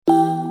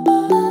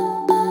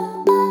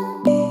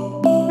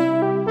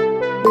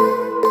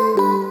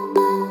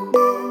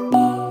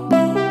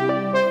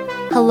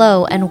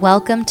Hello and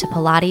welcome to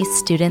Pilates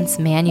Students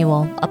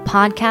Manual, a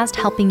podcast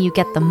helping you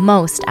get the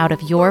most out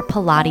of your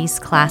Pilates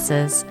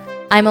classes.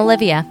 I'm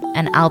Olivia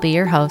and I'll be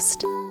your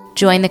host.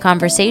 Join the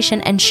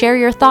conversation and share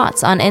your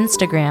thoughts on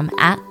Instagram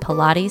at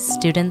Pilates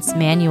Students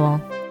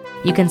Manual.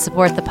 You can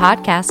support the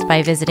podcast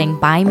by visiting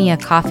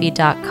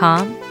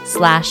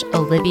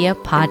buymeacoffee.com/Olivia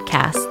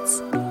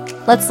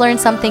Podcasts. Let's learn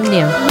something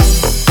new.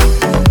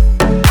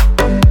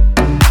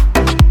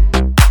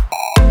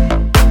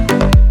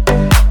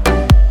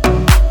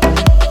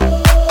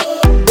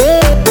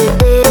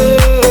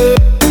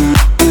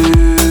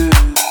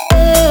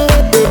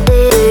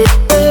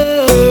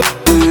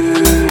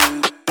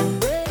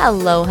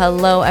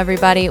 Hello,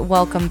 everybody.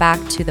 Welcome back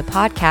to the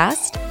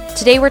podcast.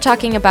 Today, we're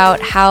talking about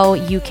how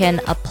you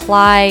can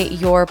apply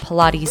your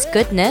Pilates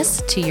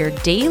goodness to your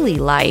daily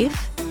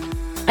life.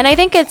 And I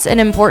think it's an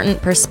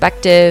important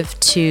perspective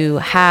to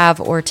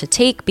have or to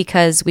take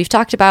because we've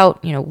talked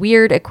about,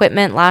 weird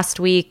equipment last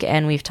week,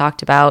 and we've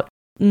talked about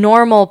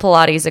normal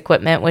Pilates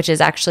equipment, which is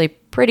actually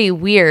pretty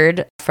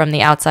weird from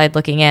the outside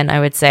looking in, I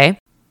would say.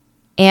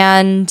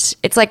 And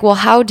it's like, well,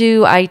 how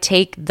do I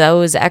take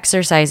those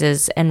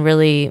exercises and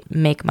really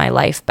make my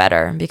life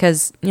better?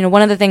 Because,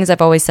 one of the things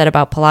I've always said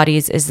about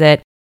Pilates is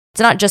that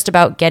it's not just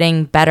about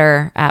getting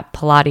better at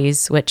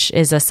Pilates, which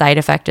is a side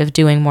effect of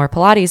doing more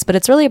Pilates, but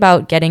it's really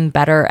about getting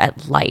better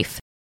at life.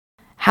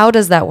 How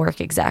does that work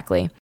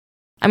exactly?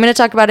 I'm going to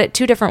talk about it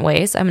two different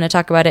ways. I'm going to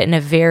talk about it in a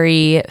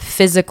very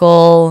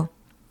physical,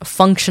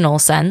 functional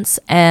sense,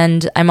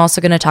 and I'm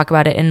also going to talk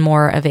about it in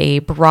more of a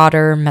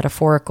broader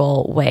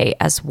metaphorical way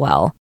as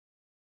well.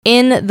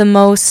 In the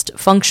most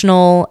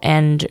functional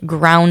and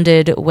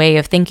grounded way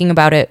of thinking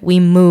about it, we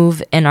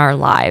move in our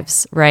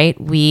lives, right?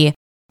 We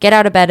get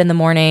out of bed in the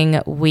morning,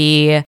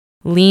 we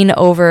lean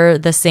over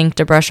the sink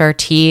to brush our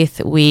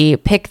teeth, we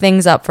pick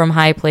things up from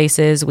high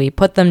places, we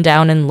put them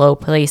down in low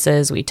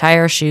places, we tie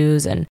our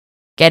shoes and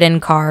get in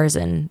cars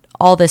and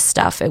all this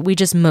stuff. We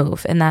just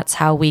move, and that's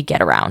how we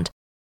get around.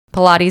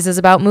 Pilates is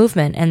about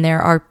movement, and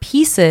there are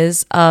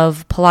pieces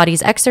of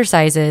Pilates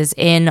exercises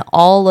in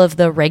all of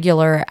the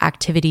regular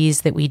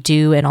activities that we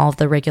do and all of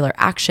the regular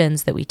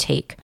actions that we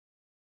take.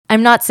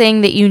 I'm not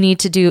saying that you need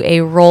to do a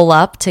roll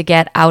up to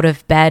get out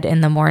of bed in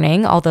the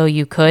morning, although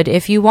you could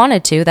if you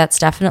wanted to. That's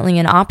definitely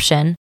an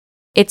option.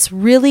 It's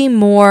really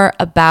more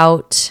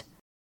about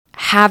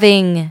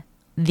having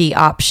the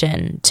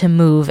option to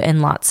move in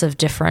lots of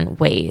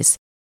different ways.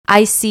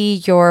 I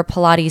see your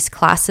Pilates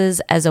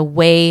classes as a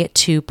way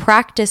to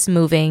practice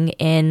moving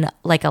in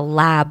like a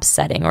lab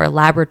setting or a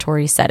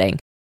laboratory setting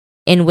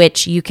in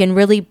which you can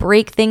really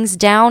break things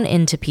down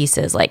into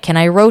pieces. Like, can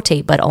I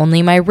rotate but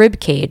only my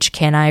rib cage?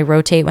 Can I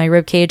rotate my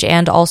rib cage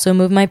and also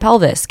move my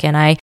pelvis? Can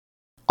I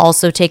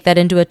also take that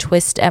into a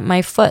twist at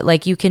my foot?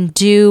 Like, you can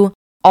do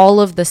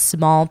all of the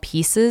small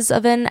pieces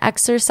of an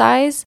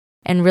exercise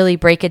and really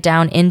break it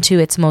down into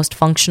its most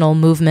functional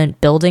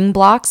movement building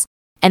blocks.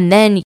 And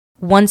then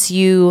once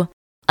you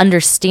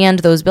understand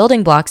those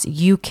building blocks,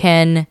 you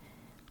can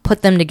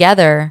put them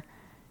together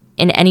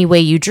in any way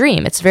you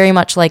dream. It's very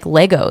much like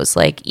Legos.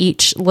 Like,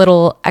 each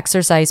little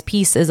exercise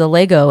piece is a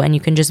Lego, and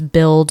you can just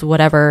build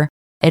whatever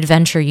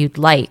adventure you'd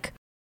like.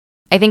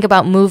 I think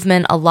about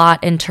movement a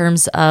lot in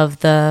terms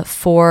of the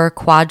 4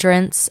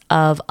 quadrants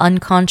of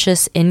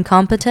unconscious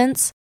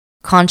incompetence,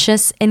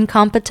 conscious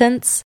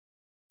incompetence,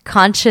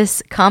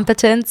 conscious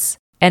competence,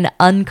 and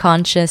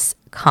unconscious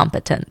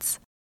competence.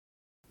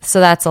 So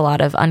that's a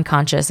lot of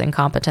unconscious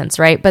incompetence,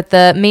 right? But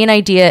the main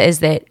idea is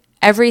that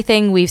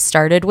everything we've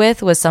started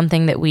with was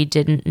something that we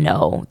didn't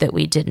know.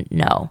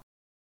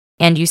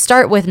 And you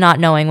start with not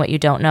knowing what you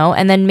don't know.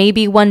 And then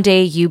maybe one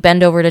day you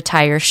bend over to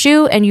tie your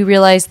shoe and you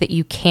realize that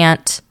you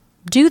can't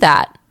do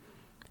that.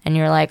 And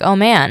you're like, oh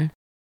man,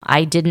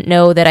 I didn't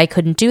know that I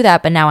couldn't do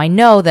that, but now I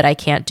know that I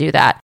can't do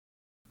that.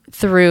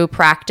 Through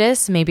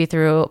practice, maybe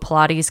through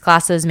Pilates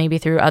classes, maybe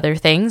through other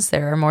things.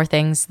 There are more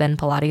things than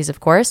Pilates, of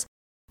course.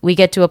 We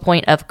get to a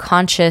point of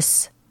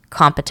conscious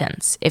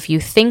competence. If you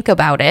think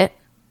about it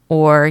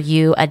or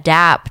you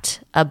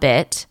adapt a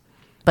bit,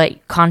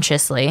 but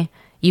consciously,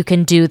 you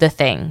can do the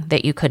thing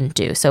that you couldn't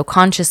do. So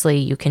consciously,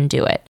 you can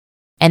do it.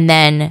 And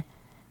then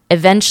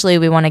eventually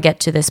we want to get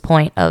to this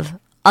point of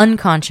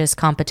unconscious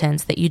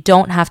competence that you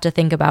don't have to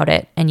think about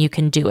it and you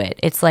can do it.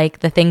 It's like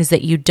the things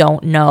that you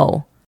don't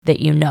know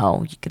that you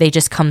know. They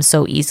just come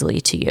so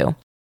easily to you.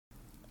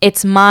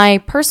 It's my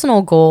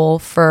personal goal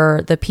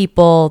for the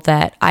people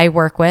that I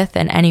work with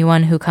and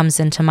anyone who comes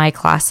into my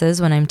classes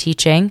when I'm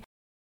teaching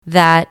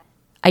that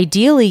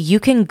ideally you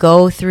can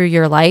go through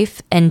your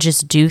life and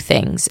just do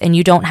things, and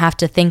you don't have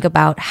to think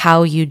about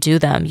how you do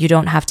them. You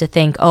don't have to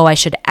think, oh, I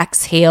should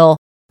exhale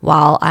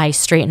while I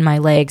straighten my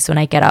legs when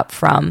I get up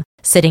from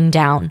sitting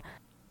down.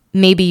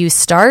 Maybe you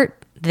start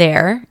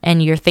there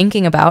and you're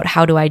thinking about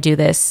how do I do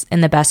this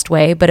in the best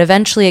way, but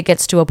eventually it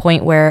gets to a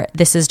point where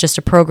this is just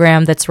a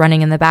program that's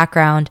running in the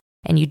background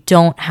and you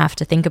don't have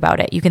to think about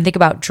it. You can think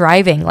about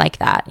driving like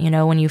that.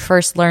 When you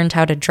first learned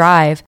how to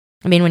drive,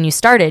 when you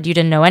started, you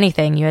didn't know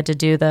anything. You had to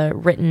do the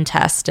written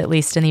test, at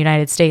least in the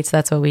United States,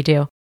 that's what we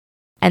do.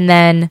 And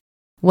then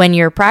when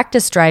you're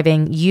practice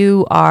driving,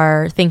 you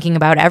are thinking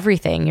about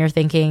everything. You're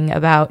thinking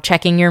about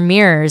checking your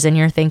mirrors, and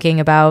you're thinking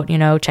about,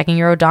 checking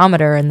your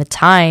odometer and the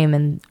time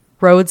and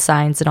road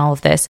signs and all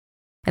of this.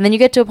 And then you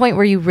get to a point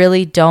where you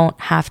really don't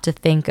have to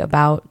think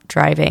about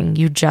driving.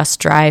 You just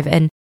drive.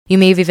 And you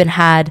may have even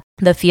had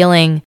the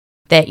feeling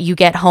that you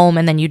get home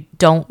and then you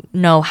don't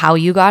know how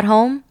you got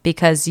home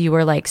because you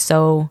were like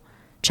so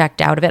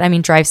checked out of it. I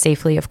mean, drive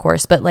safely, of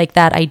course, but like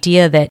that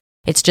idea that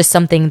it's just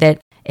something that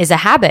is a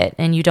habit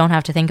and you don't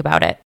have to think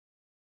about it.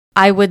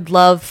 I would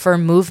love for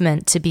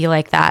movement to be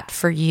like that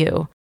for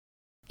you.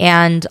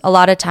 And a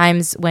lot of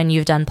times when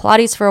you've done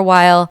Pilates for a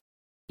while,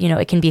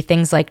 it can be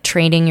things like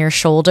training your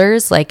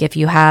shoulders. Like if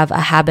you have a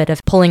habit of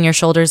pulling your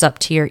shoulders up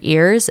to your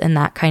ears and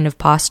that kind of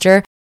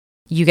posture,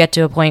 you get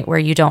to a point where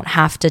you don't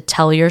have to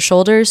tell your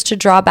shoulders to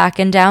draw back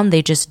and down.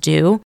 They just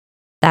do.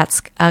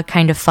 That's a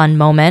kind of fun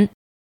moment.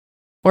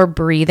 Or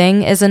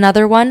breathing is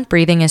another one.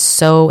 Breathing is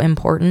so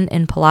important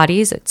in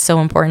Pilates. It's so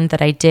important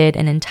that I did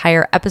an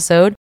entire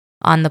episode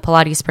on the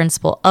Pilates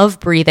principle of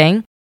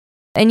breathing.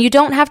 And you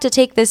don't have to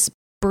take this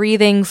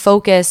breathing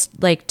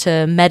focused like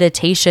to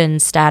meditation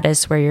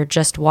status where you're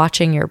just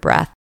watching your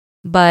breath,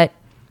 but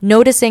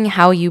noticing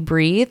how you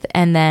breathe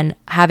and then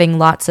having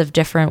lots of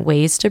different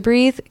ways to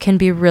breathe can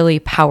be really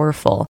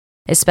powerful,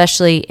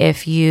 especially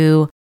if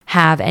you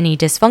have any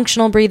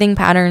dysfunctional breathing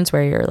patterns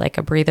where you're like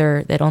a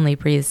breather that only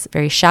breathes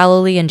very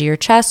shallowly into your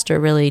chest or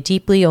really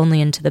deeply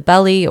only into the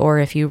belly, or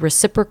if you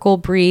reciprocal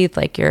breathe,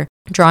 like you're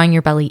drawing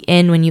your belly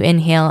in when you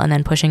inhale and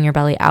then pushing your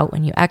belly out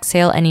when you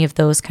exhale, any of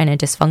those kind of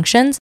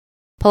dysfunctions,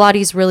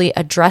 Pilates really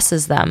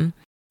addresses them.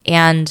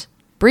 And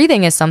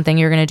breathing is something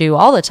you're going to do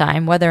all the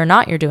time, whether or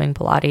not you're doing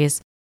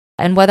Pilates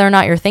and whether or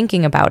not you're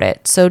thinking about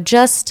it. So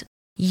just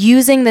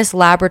using this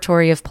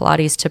laboratory of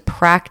Pilates to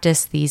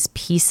practice these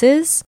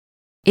pieces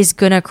is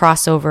going to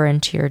cross over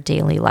into your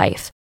daily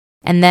life.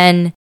 And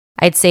then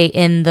I'd say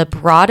in the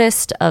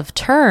broadest of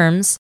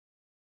terms,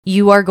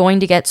 you are going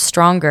to get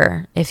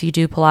stronger if you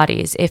do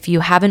Pilates. If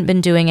you haven't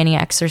been doing any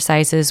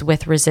exercises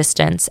with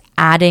resistance,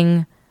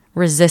 adding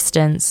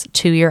resistance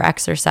to your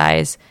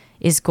exercise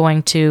is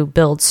going to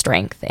build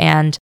strength.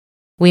 And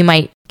we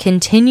might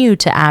continue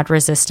to add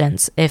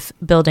resistance if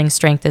building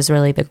strength is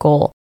really the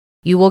goal.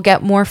 You will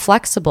get more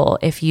flexible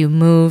if you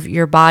move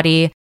your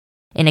body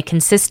in a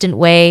consistent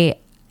way,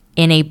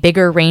 in a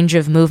bigger range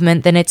of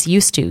movement than it's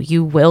used to.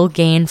 You will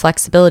gain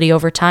flexibility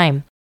over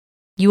time.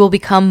 You will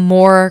become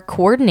more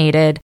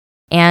coordinated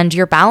and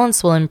your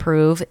balance will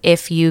improve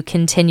if you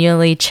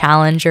continually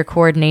challenge your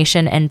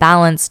coordination and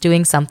balance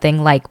doing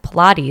something like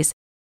Pilates.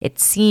 It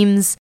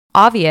seems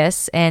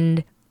obvious,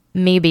 and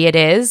maybe it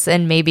is,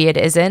 and maybe it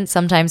isn't.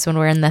 Sometimes when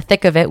we're in the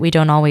thick of it, we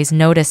don't always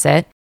notice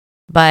it.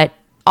 But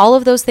all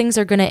of those things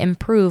are going to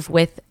improve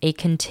with a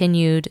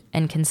continued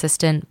and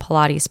consistent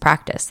Pilates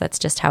practice. That's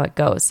just how it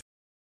goes.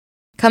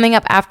 Coming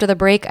up after the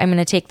break, I'm going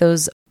to take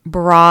those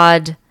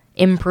broad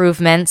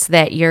improvements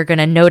that you're going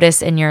to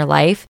notice in your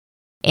life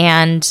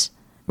and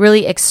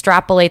really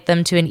extrapolate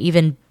them to an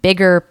even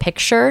bigger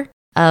picture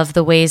of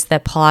the ways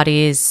that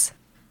Pilates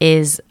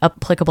is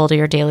applicable to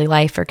your daily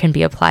life or can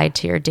be applied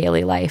to your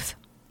daily life.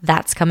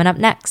 That's coming up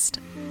next.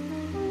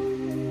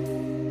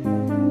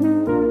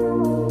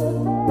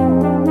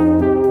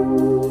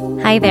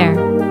 Hi there.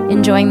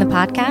 Enjoying the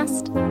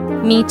podcast?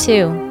 Me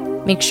too.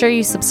 Make sure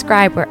you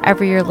subscribe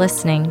wherever you're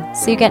listening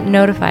so you get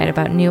notified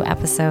about new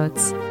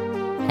episodes.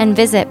 And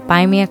visit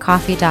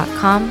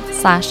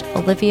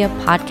buymeacoffee.com/Olivia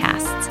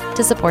Podcasts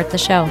to support the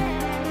show.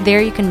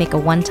 There you can make a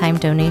one-time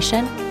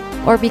donation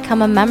or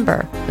become a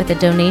member with a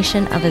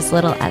donation of as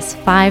little as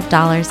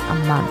 $5 a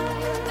month.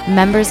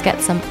 Members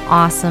get some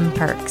awesome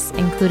perks,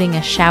 including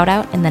a shout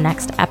out in the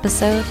next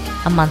episode,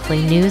 a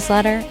monthly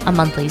newsletter, a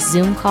monthly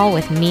Zoom call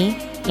with me,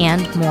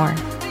 and more.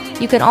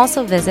 You can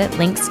also visit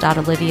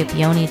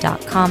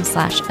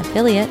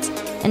links.oliviabioni.com/affiliates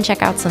and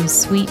check out some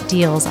sweet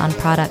deals on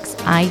products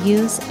I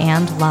use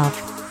and love.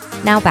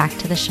 Now back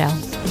to the show.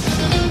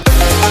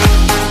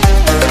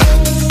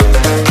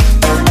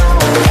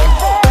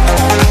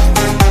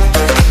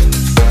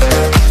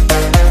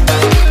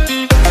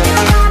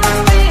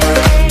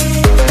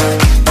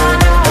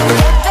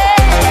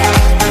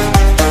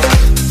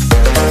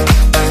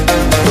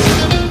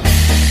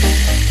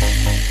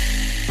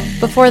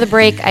 Before the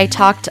break, I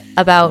talked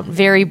about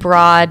very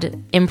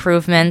broad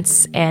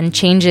improvements and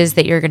changes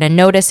that you're going to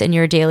notice in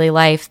your daily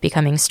life,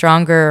 becoming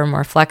stronger or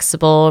more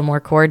flexible or more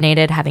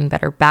coordinated, having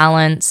better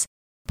balance,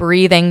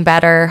 breathing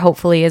better,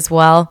 hopefully as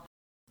well.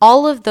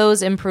 All of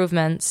those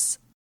improvements,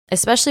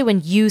 especially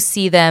when you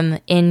see them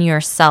in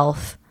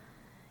yourself,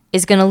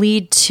 is going to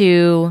lead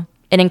to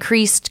an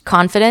increased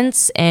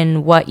confidence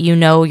in what you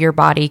know your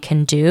body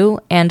can do,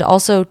 and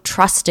also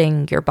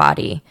trusting your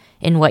body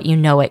in what you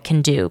know it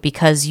can do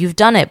because you've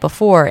done it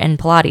before in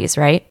Pilates,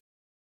 right?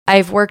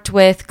 I've worked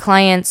with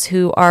clients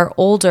who are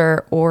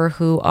older or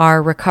who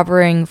are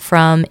recovering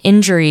from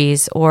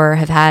injuries or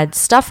have had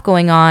stuff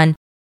going on,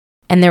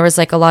 and there was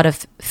like a lot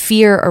of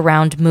fear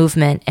around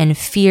movement and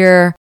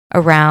fear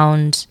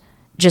around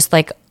just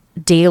like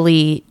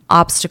daily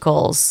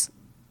obstacles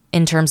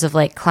in terms of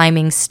like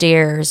climbing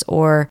stairs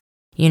or,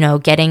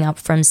 getting up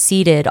from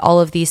seated, all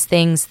of these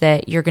things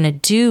that you're going to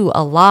do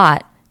a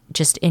lot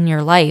just in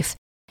your life,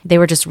 they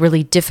were just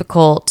really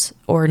difficult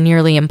or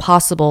nearly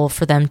impossible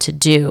for them to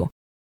do.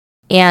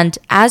 And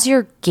as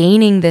you're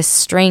gaining this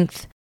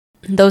strength,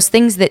 those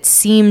things that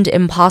seemed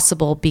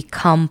impossible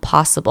become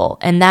possible.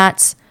 And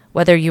that's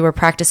whether you were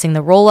practicing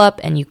the roll-up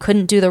and you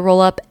couldn't do the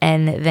roll-up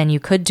and then you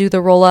could do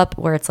the roll-up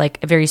where it's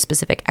like a very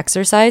specific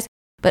exercise,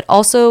 but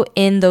also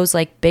in those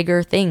like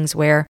bigger things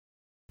where,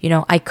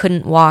 I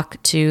couldn't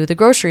walk to the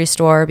grocery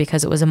store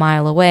because it was a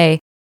mile away.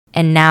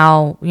 And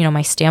now,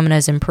 my stamina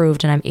is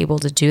improved and I'm able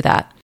to do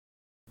that.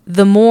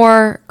 The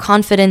more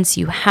confidence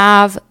you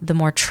have, the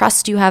more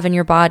trust you have in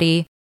your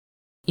body,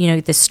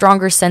 this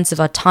stronger sense of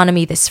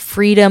autonomy, this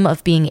freedom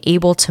of being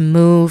able to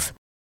move,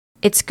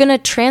 it's going to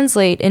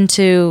translate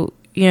into,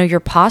 your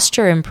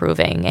posture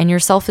improving and your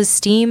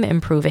self-esteem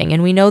improving.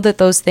 And we know that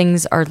those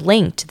things are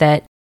linked,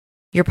 that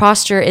your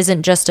posture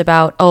isn't just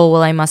about,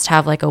 I must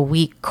have like a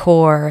weak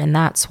core and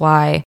that's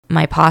why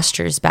my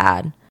posture is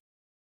bad.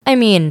 I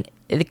mean,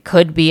 it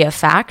could be a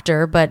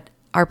factor, but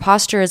our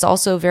posture is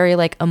also very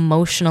like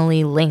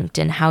emotionally linked,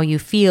 and how you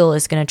feel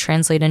is going to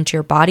translate into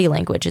your body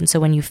language. And so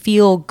when you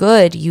feel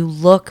good, you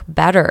look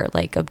better,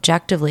 like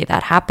objectively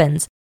that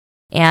happens.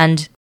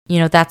 And,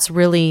 that's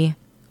really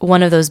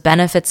one of those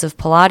benefits of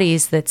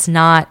Pilates that's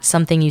not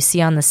something you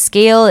see on the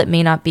scale. It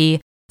may not be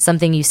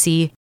something you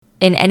see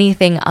in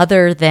anything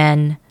other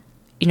than,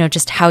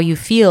 just how you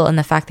feel and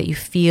the fact that you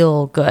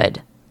feel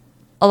good.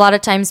 A lot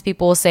of times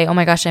people will say, oh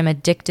my gosh, I'm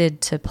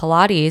addicted to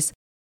Pilates,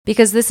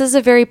 because this is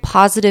a very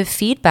positive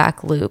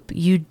feedback loop.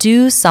 You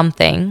do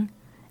something,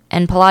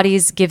 and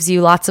Pilates gives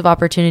you lots of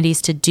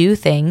opportunities to do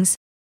things,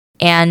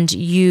 and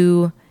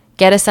you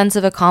get a sense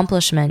of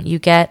accomplishment. You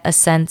get a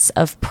sense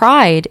of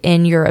pride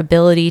in your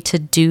ability to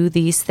do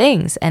these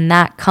things, and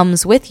that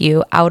comes with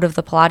you out of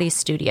the Pilates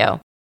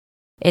studio.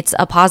 It's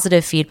a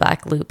positive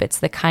feedback loop. It's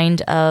the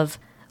kind of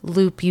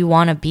loop you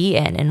want to be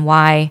in, and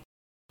why,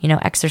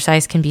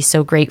 exercise can be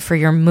so great for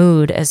your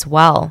mood as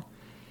well.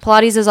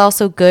 Pilates is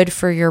also good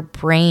for your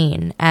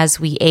brain. As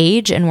we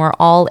age, and we're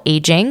all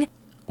aging,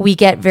 we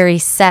get very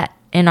set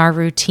in our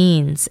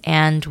routines,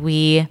 and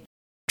we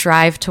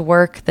drive to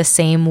work the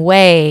same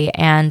way,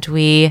 and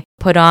we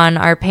put on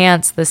our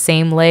pants the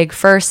same leg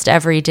first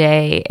every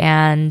day,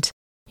 and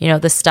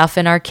the stuff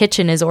in our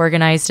kitchen is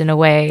organized in a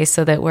way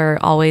so that we're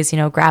always,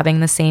 grabbing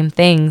the same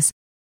things.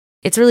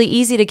 It's really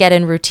easy to get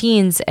in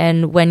routines,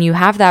 and when you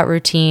have that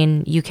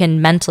routine, you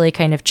can mentally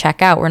kind of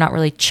check out. We're not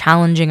really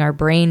challenging our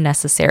brain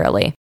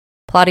necessarily.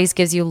 Pilates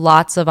gives you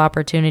lots of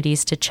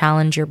opportunities to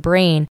challenge your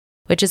brain,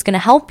 which is going to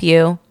help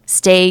you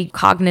stay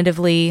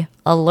cognitively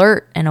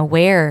alert and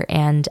aware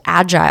and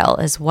agile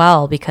as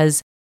well,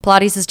 because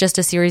Pilates is just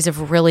a series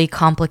of really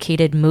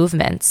complicated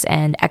movements,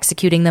 and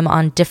executing them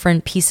on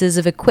different pieces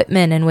of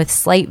equipment and with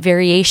slight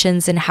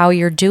variations in how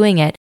you're doing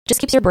it just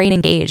keeps your brain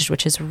engaged,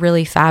 which is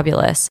really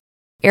fabulous.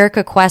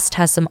 Erica Quest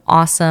has some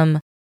awesome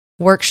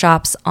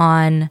workshops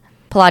on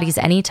Pilates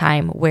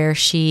Anytime, where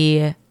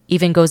she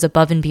even goes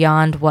above and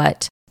beyond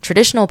what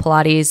traditional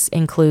Pilates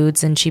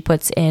includes, and she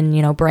puts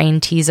in, brain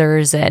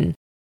teasers and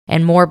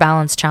more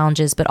balance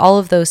challenges. But all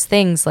of those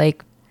things,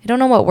 like, I don't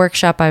know what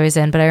workshop I was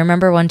in, but I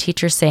remember one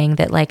teacher saying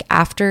that like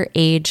after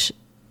age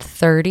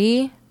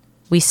 30,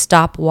 we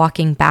stop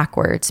walking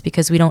backwards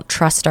because we don't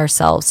trust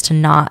ourselves to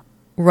not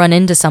run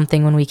into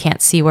something when we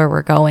can't see where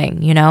we're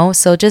going,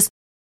 So just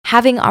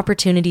having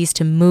opportunities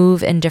to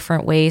move in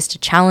different ways, to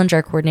challenge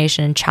our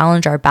coordination and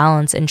challenge our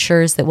balance,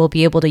 ensures that we'll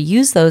be able to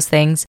use those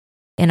things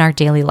in our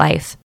daily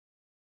life.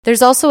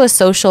 There's also a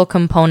social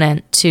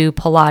component to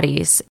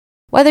Pilates.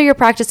 Whether you're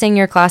practicing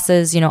your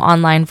classes,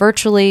 online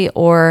virtually,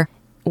 or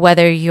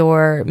whether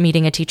you're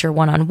meeting a teacher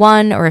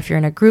one-on-one, or if you're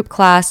in a group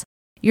class,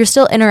 you're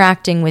still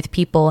interacting with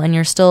people and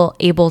you're still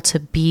able to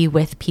be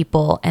with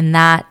people. And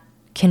that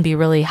can be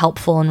really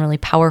helpful and really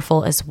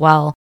powerful as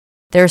well.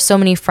 There are so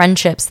many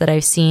friendships that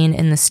I've seen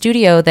in the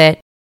studio that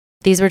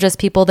these were just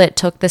people that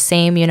took the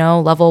same,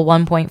 level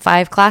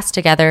 1.5 class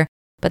together,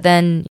 but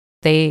then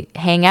they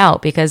hang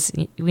out because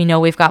we know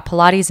we've got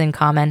Pilates in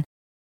common.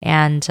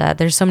 And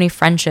there's so many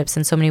friendships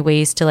and so many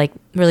ways to like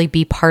really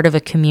be part of a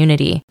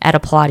community at a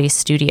Pilates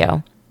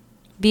studio.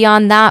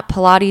 Beyond that,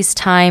 Pilates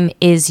time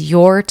is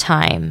your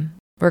time,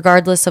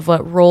 regardless of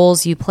what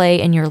roles you play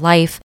in your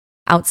life.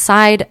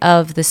 Outside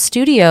of the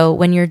studio,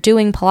 when you're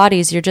doing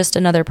Pilates, you're just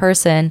another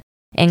person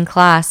in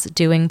class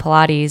doing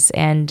Pilates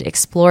and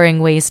exploring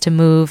ways to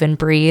move and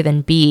breathe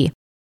and be.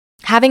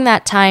 Having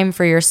that time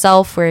for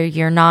yourself where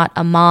you're not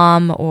a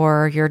mom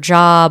or your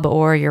job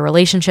or your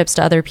relationships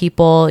to other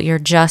people, you're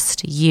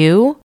just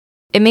you,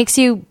 it makes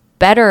you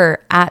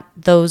better at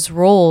those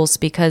roles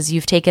because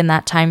you've taken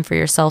that time for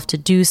yourself to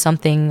do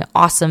something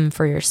awesome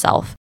for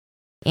yourself.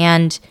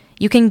 And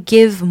you can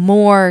give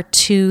more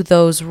to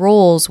those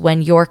roles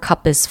when your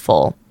cup is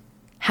full.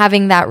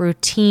 Having that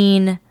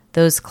routine,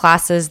 those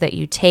classes that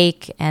you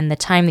take, and the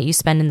time that you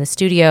spend in the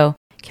studio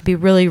can be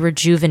really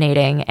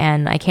rejuvenating.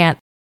 And I can't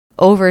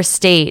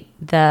overstate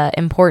the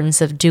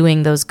importance of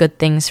doing those good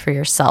things for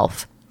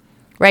yourself.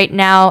 Right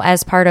now,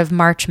 as part of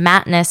March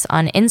Madness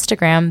on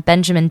Instagram,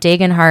 Benjamin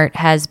Dagenhart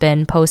has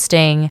been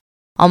posting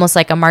almost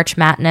like a March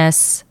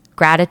Madness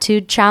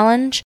gratitude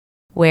challenge,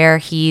 where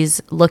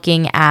he's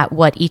looking at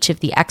what each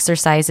of the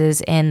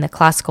exercises in the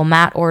classical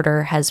mat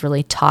order has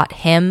really taught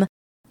him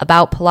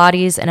about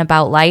Pilates and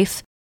about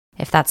life.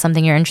 If that's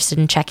something you're interested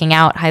in checking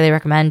out, highly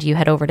recommend you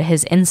head over to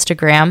his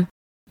Instagram.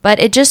 But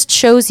it just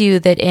shows you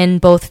that in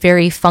both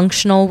very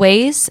functional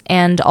ways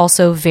and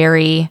also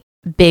very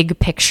big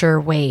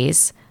picture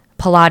ways,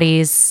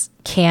 Pilates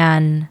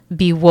can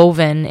be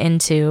woven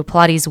into,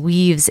 Pilates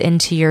weaves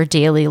into your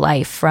daily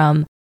life,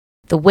 from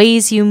the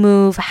ways you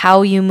move,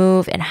 how you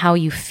move, and how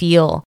you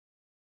feel.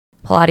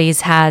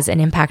 Pilates has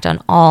an impact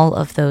on all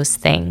of those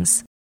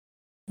things,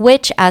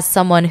 which, as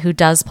someone who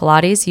does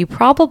Pilates, you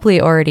probably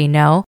already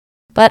know.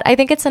 But I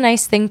think it's a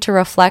nice thing to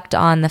reflect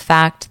on, the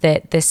fact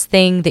that this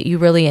thing that you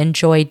really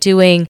enjoy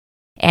doing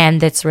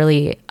and that's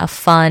really a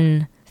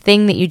fun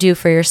thing that you do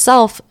for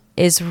yourself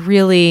is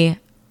really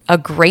a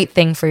great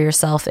thing for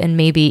yourself in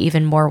maybe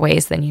even more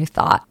ways than you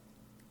thought.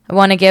 I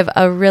want to give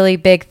a really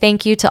big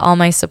thank you to all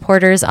my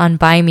supporters on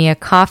Buy Me a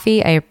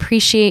Coffee. I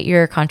appreciate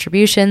your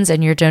contributions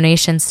and your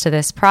donations to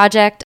this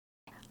project.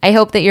 I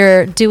hope that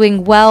you're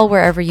doing well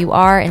wherever you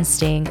are and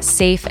staying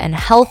safe and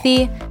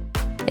healthy.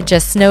 It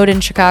just snowed in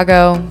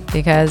Chicago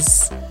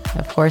because,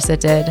 of course,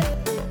 it did.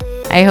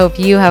 I hope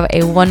you have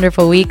a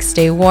wonderful week.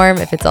 Stay warm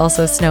if it's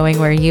also snowing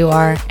where you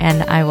are,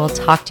 and I will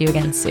talk to you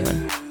again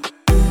soon.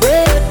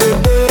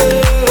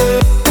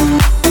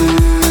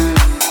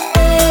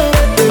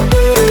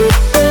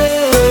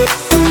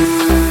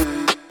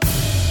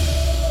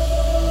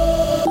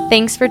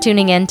 Thanks for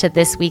tuning in to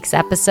this week's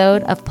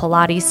episode of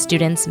Pilates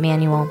Students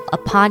Manual, a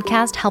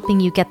podcast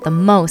helping you get the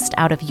most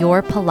out of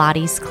your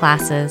Pilates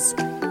classes.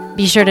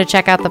 Be sure to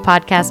check out the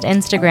podcast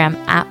Instagram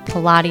at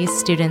Pilates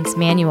Students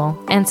Manual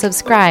and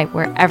subscribe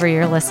wherever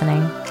you're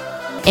listening.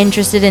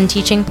 Interested in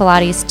teaching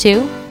Pilates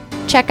too?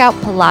 Check out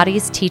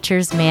Pilates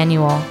Teacher's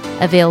Manual,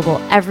 available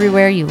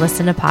everywhere you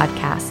listen to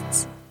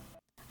podcasts.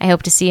 I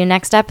hope to see you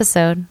next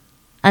episode.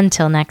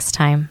 Until next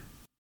time.